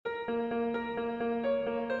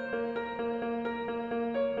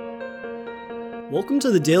Welcome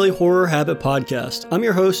to the Daily Horror Habit Podcast. I'm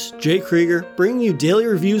your host, Jay Krieger, bringing you daily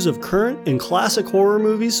reviews of current and classic horror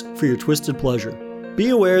movies for your twisted pleasure. Be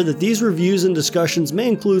aware that these reviews and discussions may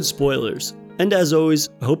include spoilers. And as always,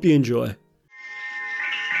 I hope you enjoy.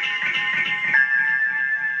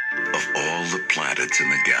 Of all the planets in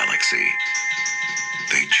the galaxy,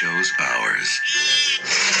 they chose ours.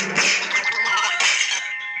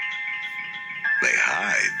 They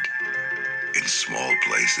hide in small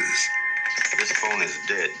places. This phone is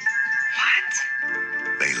dead. What?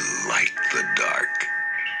 They light the dark.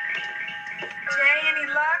 Jay, any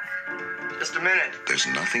luck? Just a minute. There's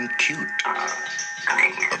nothing cute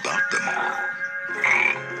about them.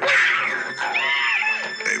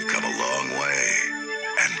 They've come a long way,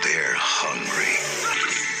 and they're hungry.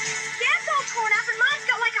 Dad's all torn up and Mom's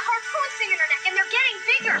got like a harpoon thing in her neck and they're getting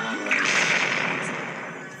bigger.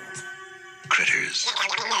 Critters.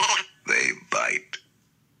 They bite.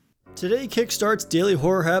 Today kickstarts Daily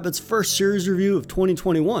Horror Habit's first series review of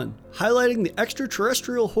 2021, highlighting the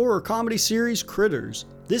extraterrestrial horror comedy series Critters.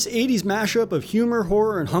 This 80s mashup of humor,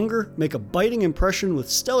 horror, and hunger make a biting impression with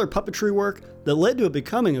stellar puppetry work that led to it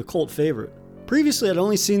becoming a cult favorite. Previously, I'd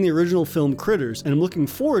only seen the original film Critters, and I'm looking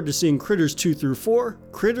forward to seeing Critters 2 through 4,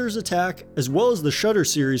 Critters Attack, as well as the Shudder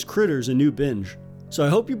series Critters: A New Binge. So I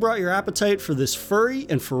hope you brought your appetite for this furry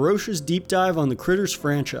and ferocious deep dive on the Critters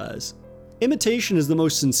franchise. Imitation is the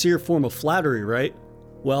most sincere form of flattery, right?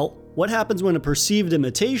 Well, what happens when a perceived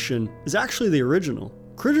imitation is actually the original?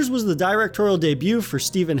 Critters was the directorial debut for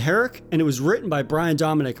Stephen Herek, and it was written by Brian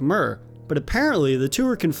Dominic Murr, but apparently the two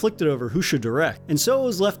were conflicted over who should direct, and so it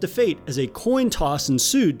was left to fate as a coin toss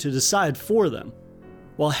ensued to decide for them.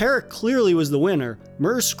 While Herek clearly was the winner,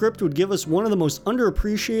 Murr's script would give us one of the most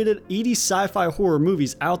underappreciated 80s sci-fi horror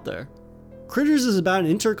movies out there. Critters is about an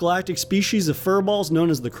intergalactic species of furballs known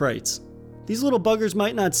as the Krites. These little buggers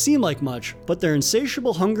might not seem like much, but their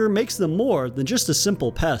insatiable hunger makes them more than just a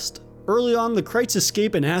simple pest. Early on, the Krites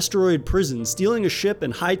escape an asteroid prison, stealing a ship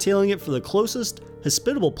and hightailing it for the closest,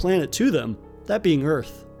 hospitable planet to them, that being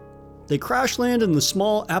Earth. They crash land in the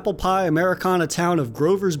small apple pie Americana town of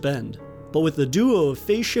Grover's Bend. But with a duo of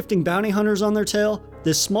phase-shifting bounty hunters on their tail,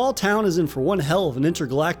 this small town is in for one hell of an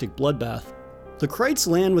intergalactic bloodbath. The Krites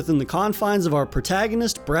land within the confines of our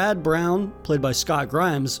protagonist, Brad Brown, played by Scott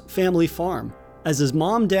Grimes, family farm. As his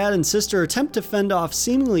mom, dad, and sister attempt to fend off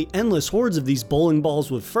seemingly endless hordes of these bowling balls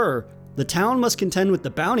with fur, the town must contend with the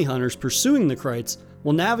bounty hunters pursuing the Krites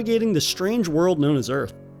while navigating the strange world known as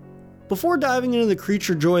Earth. Before diving into the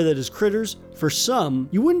creature joy that is Critters, for some,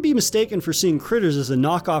 you wouldn't be mistaken for seeing Critters as a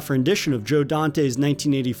knockoff rendition of Joe Dante's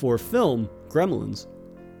 1984 film, Gremlins.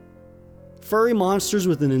 Furry monsters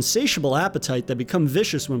with an insatiable appetite that become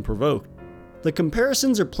vicious when provoked. The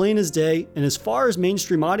comparisons are plain as day, and as far as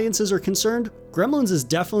mainstream audiences are concerned, Gremlins is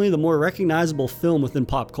definitely the more recognizable film within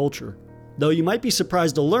pop culture. Though you might be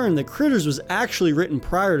surprised to learn that Critters was actually written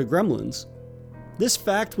prior to Gremlins. This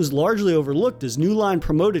fact was largely overlooked as New Line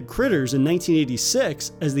promoted Critters in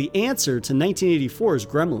 1986 as the answer to 1984's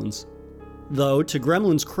Gremlins. Though, to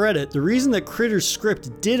Gremlins' credit, the reason that Critters'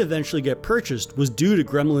 script did eventually get purchased was due to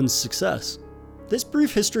Gremlins' success. This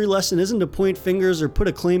brief history lesson isn't to point fingers or put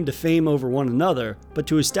a claim to fame over one another, but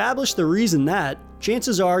to establish the reason that,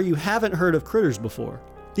 chances are, you haven't heard of Critters before.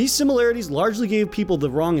 These similarities largely gave people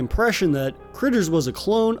the wrong impression that Critters was a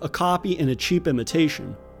clone, a copy, and a cheap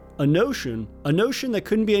imitation. A notion that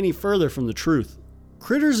couldn't be any further from the truth.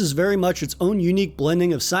 Critters is very much its own unique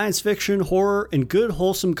blending of science fiction, horror, and good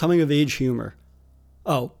wholesome coming-of-age humor.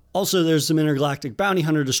 Oh, also there's some intergalactic bounty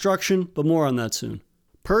hunter destruction, but more on that soon.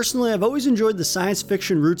 Personally, I've always enjoyed the science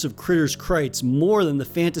fiction roots of Critters' Krites more than the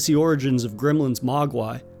fantasy origins of Gremlins'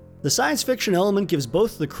 Mogwai. The science fiction element gives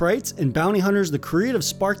both the Krites and bounty hunters the creative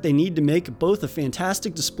spark they need to make both a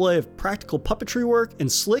fantastic display of practical puppetry work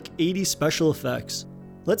and slick 80s special effects.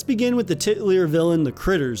 Let's begin with the titular villain, the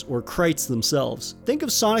Critters, or Krites themselves. Think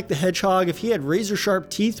of Sonic the Hedgehog if he had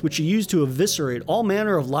razor-sharp teeth which he used to eviscerate all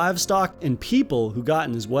manner of livestock and people who got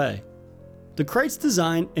in his way. The Krites'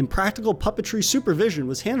 design and practical puppetry supervision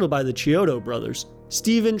was handled by the Chiodo brothers.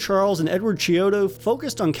 Stephen, Charles, and Edward Chiodo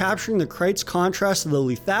focused on capturing the Krites' contrast to the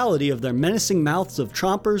lethality of their menacing mouths of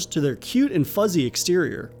chompers to their cute and fuzzy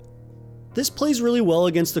exterior. This plays really well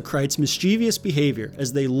against the Krites' mischievous behavior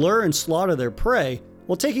as they lure and slaughter their prey,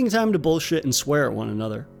 while taking time to bullshit and swear at one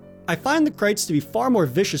another. I find the Krites to be far more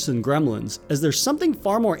vicious than Gremlins, as there's something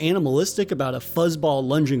far more animalistic about a fuzzball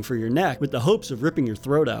lunging for your neck with the hopes of ripping your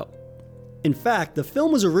throat out. In fact, the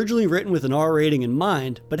film was originally written with an R rating in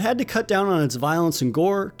mind, but had to cut down on its violence and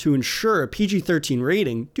gore to ensure a PG-13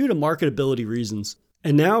 rating due to marketability reasons.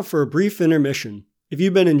 And now for a brief intermission. If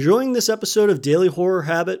you've been enjoying this episode of Daily Horror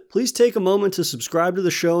Habit, please take a moment to subscribe to the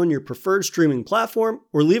show on your preferred streaming platform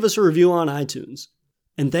or leave us a review on iTunes.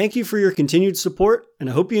 And thank you for your continued support, and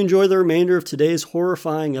I hope you enjoy the remainder of today's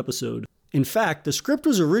horrifying episode. In fact, the script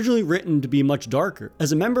was originally written to be much darker,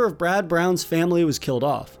 as a member of Brad Brown's family was killed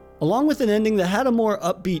off, along with an ending that had a more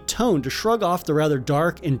upbeat tone to shrug off the rather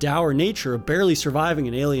dark and dour nature of barely surviving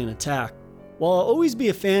an alien attack. While I'll always be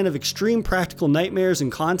a fan of extreme practical nightmares and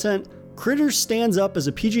content, Critters stands up as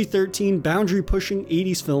a PG-13 boundary-pushing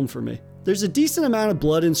 80s film for me. There's a decent amount of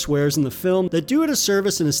blood and swears in the film that do it a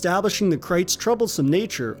service in establishing the Krites' troublesome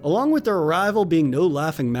nature, along with their arrival being no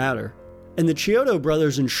laughing matter. And the Chiodo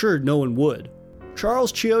brothers ensured no one would.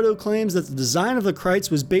 Charles Chiodo claims that the design of the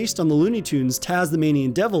Krites was based on the Looney Tunes' Taz the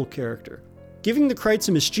Manian Devil character, giving the Krites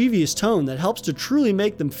a mischievous tone that helps to truly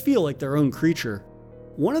make them feel like their own creature.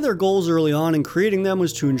 One of their goals early on in creating them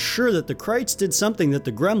was to ensure that the Krites did something that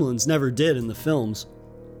the Gremlins never did in the films.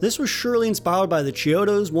 This was surely inspired by the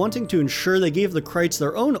Chiodos wanting to ensure they gave the Krites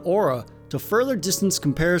their own aura to further distance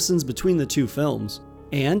comparisons between the two films.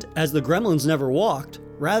 And, as the Gremlins never walked,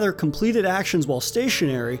 rather completed actions while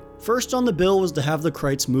stationary, first on the bill was to have the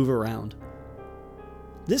Krites move around.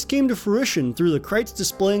 This came to fruition through the Krites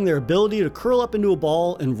displaying their ability to curl up into a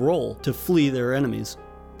ball and roll to flee their enemies.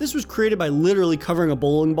 This was created by literally covering a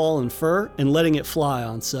bowling ball in fur and letting it fly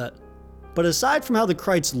on set. But aside from how the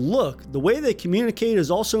Krites look, the way they communicate is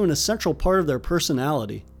also an essential part of their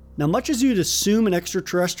personality. Now, much as you'd assume an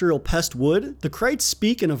extraterrestrial pest would, the Krites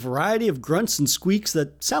speak in a variety of grunts and squeaks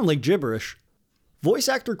that sound like gibberish. Voice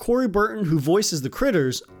actor Corey Burton, who voices the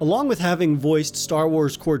Critters, along with having voiced Star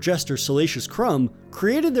Wars court jester Salacious Crumb,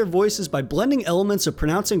 created their voices by blending elements of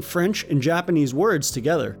pronouncing French and Japanese words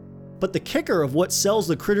together. But the kicker of what sells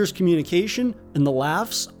the Critters' communication and the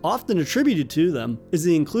laughs, often attributed to them, is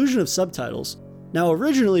the inclusion of subtitles. Now,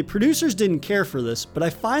 originally, producers didn't care for this, but I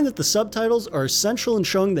find that the subtitles are essential in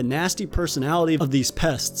showing the nasty personality of these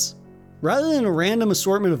pests. Rather than a random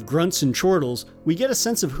assortment of grunts and chortles, we get a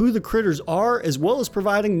sense of who the Critters are, as well as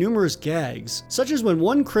providing numerous gags, such as when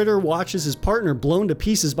one Critter watches his partner blown to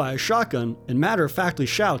pieces by a shotgun and matter-of-factly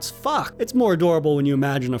shouts, "Fuck!" It's more adorable when you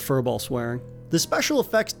imagine a furball swearing. The special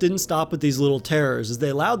effects didn't stop with these little terrors, as they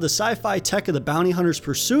allowed the sci-fi tech of the bounty hunters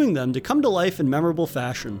pursuing them to come to life in memorable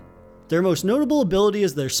fashion. Their most notable ability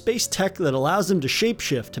is their space tech that allows them to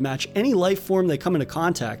shapeshift to match any life form they come into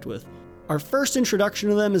contact with. Our first introduction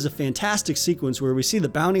to them is a fantastic sequence where we see the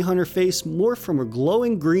bounty hunter face morph from a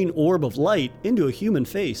glowing green orb of light into a human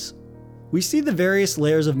face. We see the various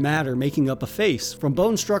layers of matter making up a face, from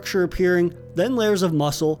bone structure appearing, then layers of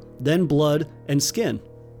muscle, then blood, and skin.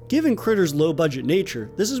 Given Critters' low-budget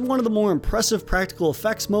nature, this is one of the more impressive practical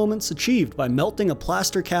effects moments achieved by melting a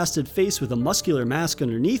plaster-casted face with a muscular mask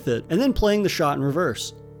underneath it and then playing the shot in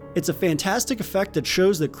reverse. It's a fantastic effect that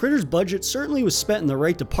shows that Critters' budget certainly was spent in the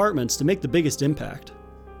right departments to make the biggest impact.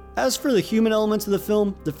 As for the human elements of the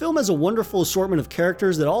film has a wonderful assortment of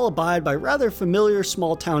characters that all abide by rather familiar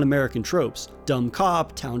small-town American tropes: dumb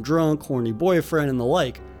cop, town drunk, horny boyfriend, and the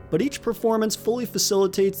like, but each performance fully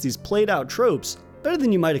facilitates these played-out tropes better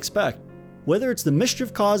than you might expect. Whether it's the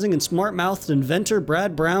mischief-causing and smart-mouthed inventor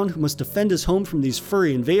Brad Brown, who must defend his home from these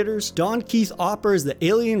furry invaders, Don Keith Opper as the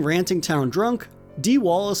alien ranting town drunk, Dee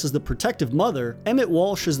Wallace as the protective mother, Emmett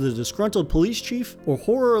Walsh as the disgruntled police chief, or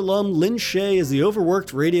horror alum Lynn Shay as the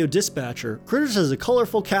overworked radio dispatcher, Critters has a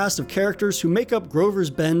colorful cast of characters who make up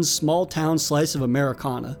Grover's Bend's small-town slice of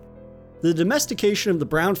Americana. The domestication of the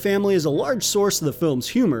Brown family is a large source of the film's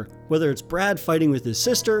humor, whether it's Brad fighting with his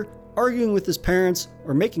sister, arguing with his parents,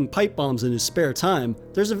 or making pipe bombs in his spare time.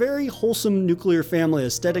 There's a very wholesome nuclear family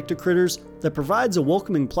aesthetic to Critters that provides a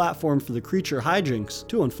welcoming platform for the creature hijinks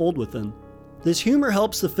to unfold within. This humor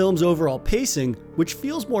helps the film's overall pacing, which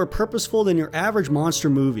feels more purposeful than your average monster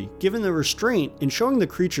movie, given the restraint in showing the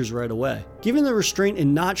creatures right away. Given the restraint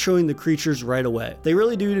in not showing the creatures right away. They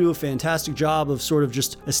really do a fantastic job of sort of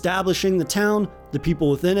just establishing the town, the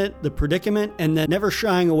people within it, the predicament, and then never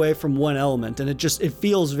shying away from one element. And it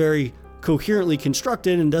feels very coherently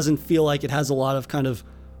constructed and doesn't feel like it has a lot of kind of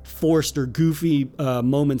forced or goofy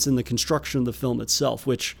moments in the construction of the film itself,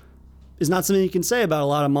 which is not something you can say about a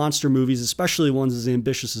lot of monster movies, especially ones as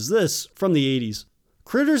ambitious as this from the 80s.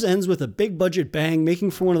 Critters ends with a big budget bang,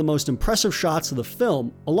 making for one of the most impressive shots of the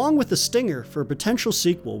film, along with the stinger for a potential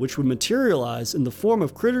sequel, which would materialize in the form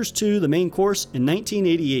of Critters 2: The Main Course in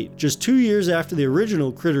 1988, just 2 years after the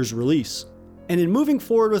original Critters release. And in moving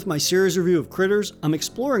forward with my series review of Critters, I'm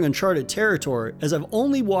exploring uncharted territory, as I've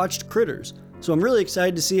only watched Critters, so I'm really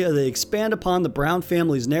excited to see how they expand upon the Brown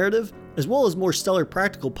family's narrative, as well as more stellar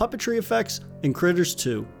practical puppetry effects in Critters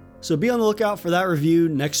 2. So be on the lookout for that review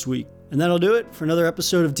next week. And that'll do it for another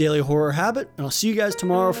episode of Daily Horror Habit, and I'll see you guys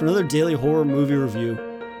tomorrow for another Daily Horror movie review.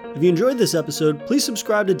 If you enjoyed this episode, please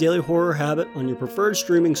subscribe to Daily Horror Habit on your preferred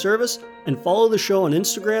streaming service, and follow the show on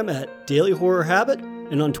Instagram at Daily Horror Habit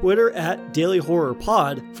and on Twitter at Daily Horror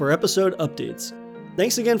Pod for episode updates.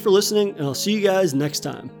 Thanks again for listening, and I'll see you guys next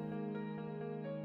time.